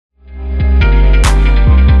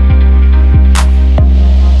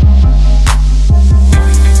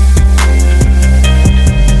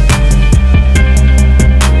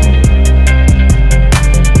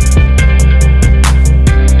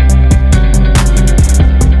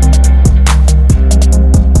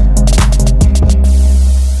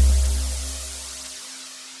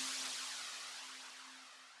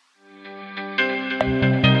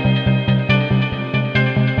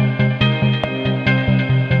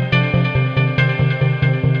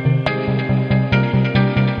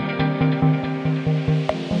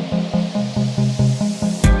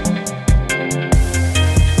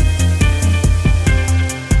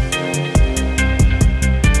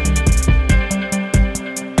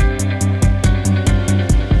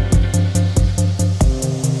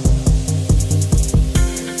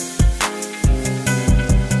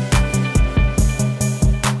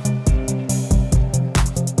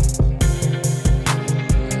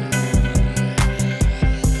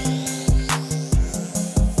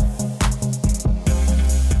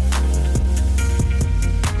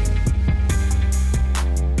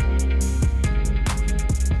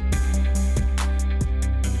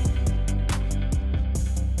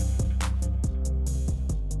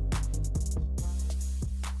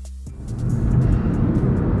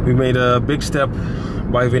We made a big step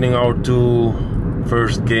by winning our 2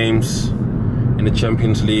 first games in the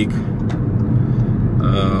Champions League.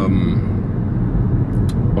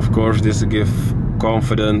 Of course, this gives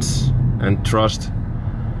confidence and trust,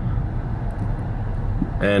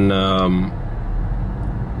 and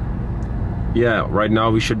yeah, right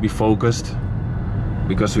now we should be focused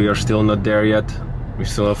because we are still not there yet. We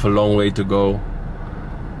still have a long way to go,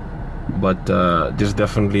 but this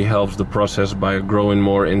definitely helps the process by growing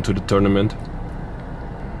more into the tournament.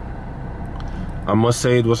 I must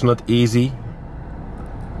say it was not easy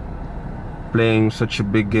playing such a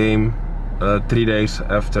big game 3 days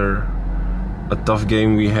after a tough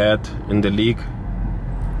game we had in the league,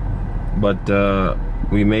 but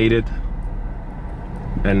we made it,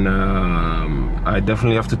 and I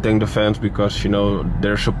definitely have to thank the fans because, you know,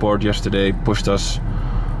 their support yesterday pushed us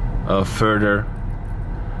further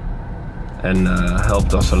and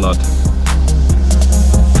helped us a lot.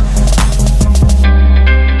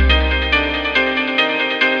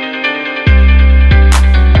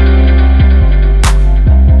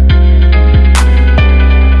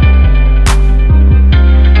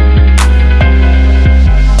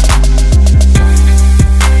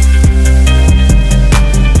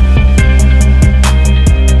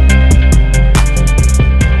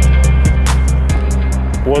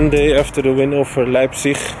 One day after the win over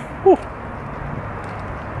Leipzig,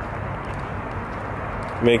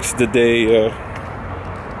 makes the day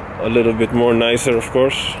a little bit more nicer, of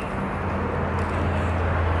course.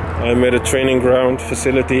 I'm at a training ground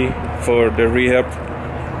facility for the rehab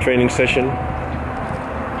training session.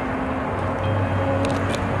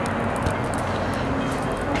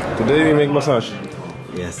 Today we make massage.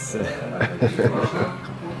 Yes.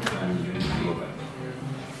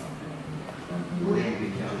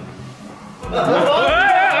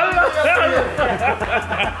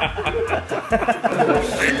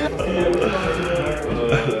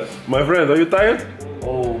 My friend, are you tired?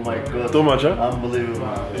 Oh my god. Too much, huh? Unbelievable.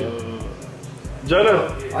 Canım.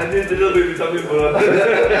 I need a little bit vitamin bro.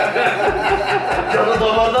 Canı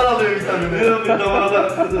damardan alıyor vitamini. Little bit damardan.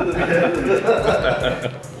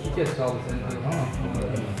 İki kez kaldı senin ama.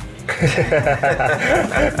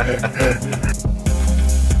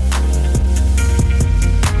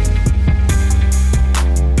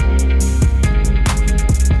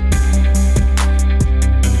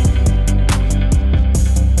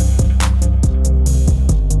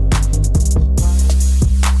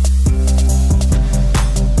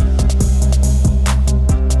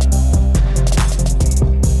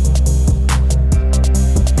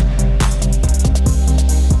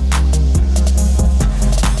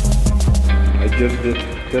 Just did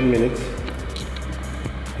 10 minutes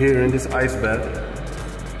here in this ice bath.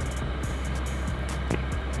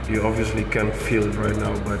 You obviously can't feel it right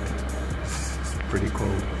now, but it's pretty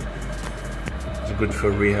cold. It's good for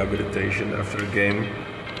rehabilitation after a game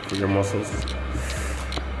for your muscles.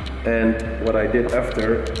 And what I did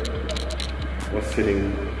after was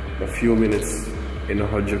sitting a few minutes in a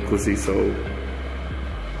hot jacuzzi, so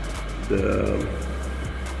the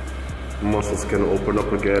muscles can open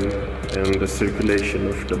up again and the circulation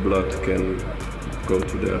of the blood can go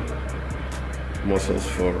to the muscles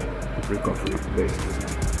for recovery,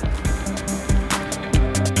 basically.